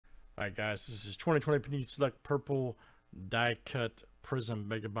Alright guys, this is 2020 Panini Select Purple Die Cut Prizm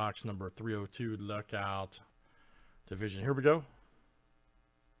Mega Box number 302 Lookout Division. Here we go.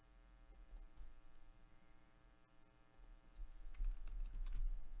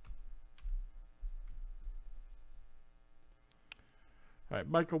 Alright,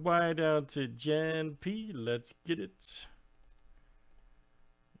 Michael Y down to Jan P. Let's get it.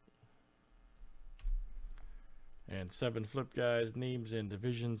 And 7 flip guys, names and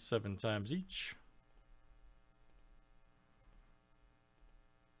divisions 7 times each.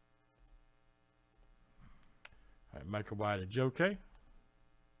 All right, Michael Y to Joe K.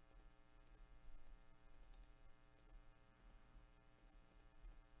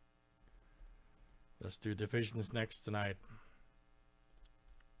 Let's do divisions next tonight.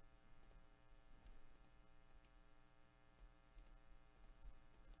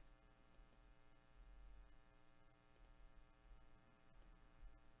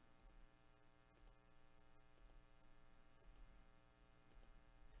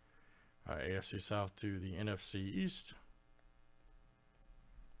 All right, AFC South to the NFC East.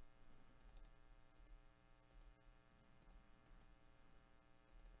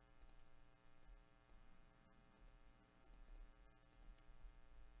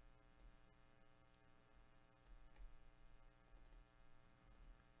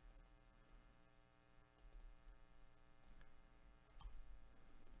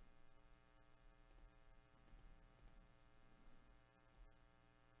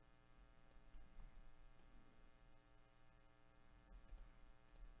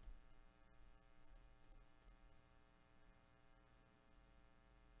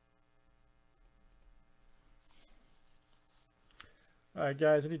 All right,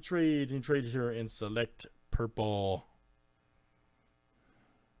 guys, any trades here in Select Purple?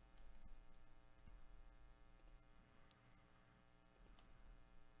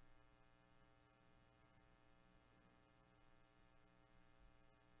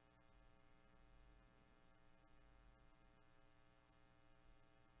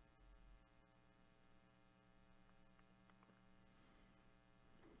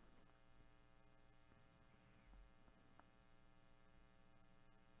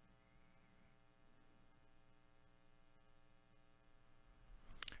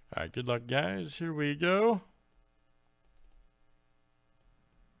 All right, good luck, guys. Here we go.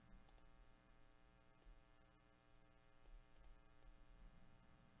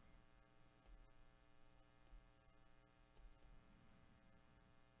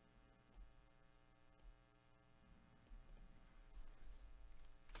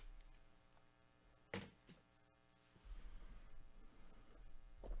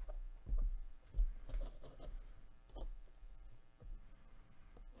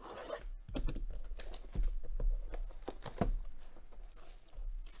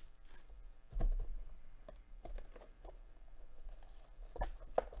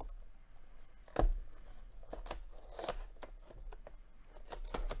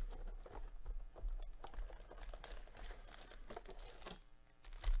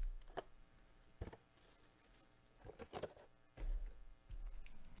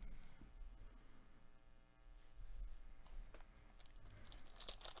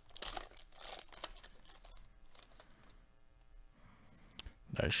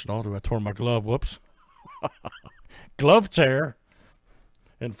 Nice. I tore my glove. Whoops. Glove tear.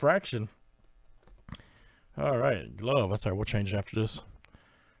 Infraction. All right. Glove. That's all right. We'll change it after this.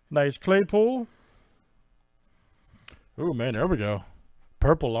 Nice Claypool. Oh, man. There we go.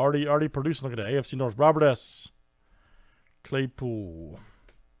 Purple already producing. Look at that. AFC North. Robert S. Claypool.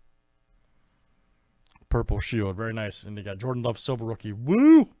 Purple shield. Very nice. And they got Jordan Love Silver Rookie.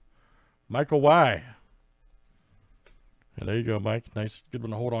 Woo! Michael Y. Yeah, there you go, Mike. Nice. Good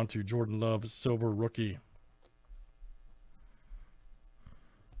one to hold on to. Jordan Love Silver Rookie.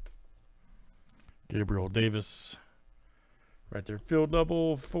 Gabriel Davis. Right there. Field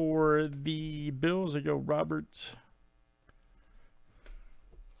double for the Bills. There you go, Robert.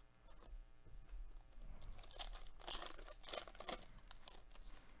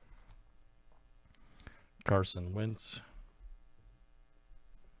 Carson Wentz.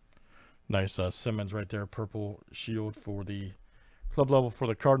 Nice Simmons right there. Purple shield for the club level for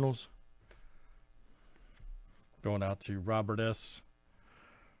the Cardinals. Going out to Robert S.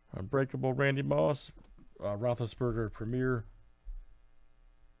 Unbreakable Randy Moss. Roethlisberger Premier.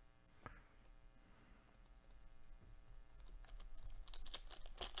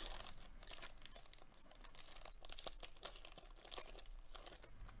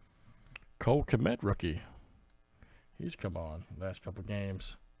 Cole Kmet rookie. He's come on last couple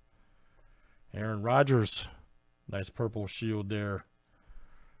games. Aaron Rodgers. Nice purple shield there.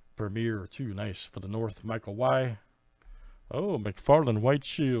 Premier 2, nice. For the North, Michael Y. Oh, McFarland White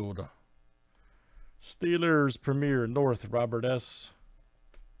Shield. Steelers Premier North, Robert S.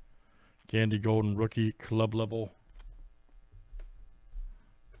 Candy Golden Rookie, club level.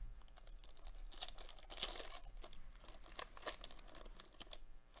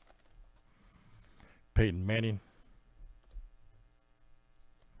 Peyton Manning.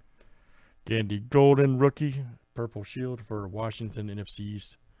 Candy Golden Rookie, Purple Shield for Washington, NFC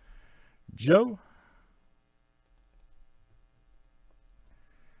East. Joe.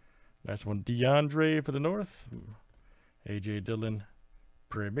 Nice one, DeAndre for the North. A.J. Dillon,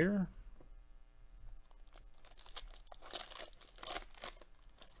 Premier.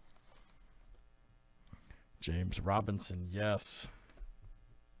 James Robinson, yes.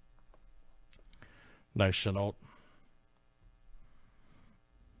 Nice Chenault.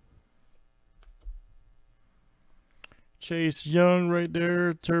 Chase Young right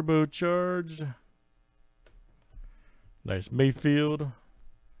there, turbocharged. Nice Mayfield,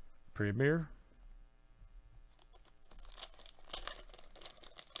 Premier.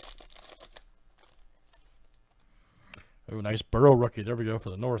 Oh, nice Burrow rookie. There we go for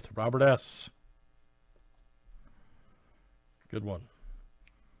the North, Robert S. Good one.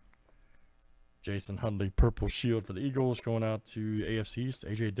 Jason Hundley, Purple Shield for the Eagles, going out to AFC East.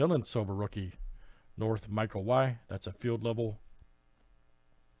 A.J. Dillon, silver rookie. North, Michael Y. That's a field level.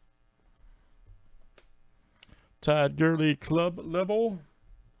 Todd Gurley, club level.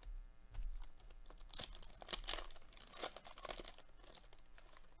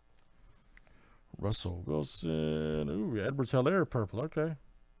 Russell Wilson. Ooh, Edwards-Helaire, purple. Okay.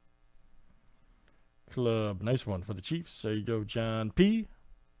 Club. Nice one for the Chiefs. There you go, John P.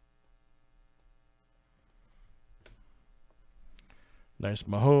 Nice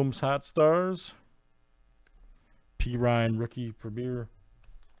Mahomes, Hot Stars. P. Ryan, rookie, Premier.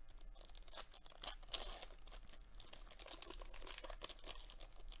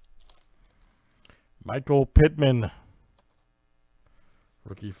 Michael Pittman,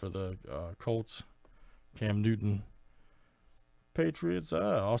 rookie for the Colts. Cam Newton, Patriots.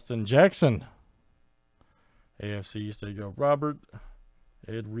 Austin Jackson, AFC East. There you go. Robert,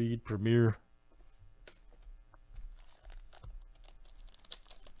 Ed Reed, Premier.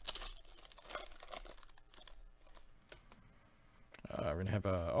 We're going to have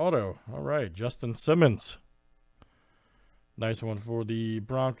an auto. All right, Justin Simmons. Nice one for the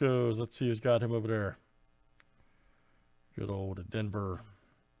Broncos. Let's see who's got him over there. Good old Denver.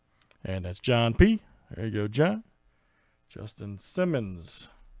 And that's John P. There you go, John. Justin Simmons.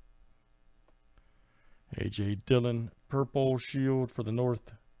 A.J. Dillon, Purple Shield for the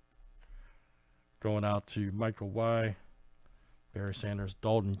North. Going out to Michael Y. Barry Sanders,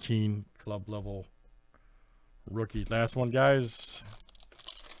 Dalton Keene, club level rookie. Last one, guys.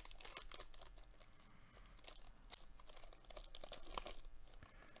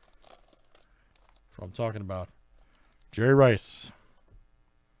 That's what I'm talking about. Jerry Rice.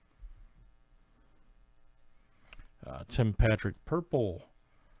 Tim Patrick, purple.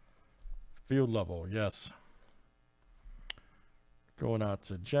 Field level, yes. Going out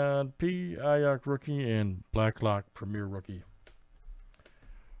to John P. Ayak rookie and Blacklock Premier rookie.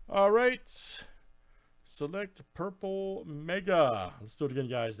 All right. Select purple mega. Let's do it again,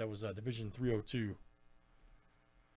 guys. That was Division 302.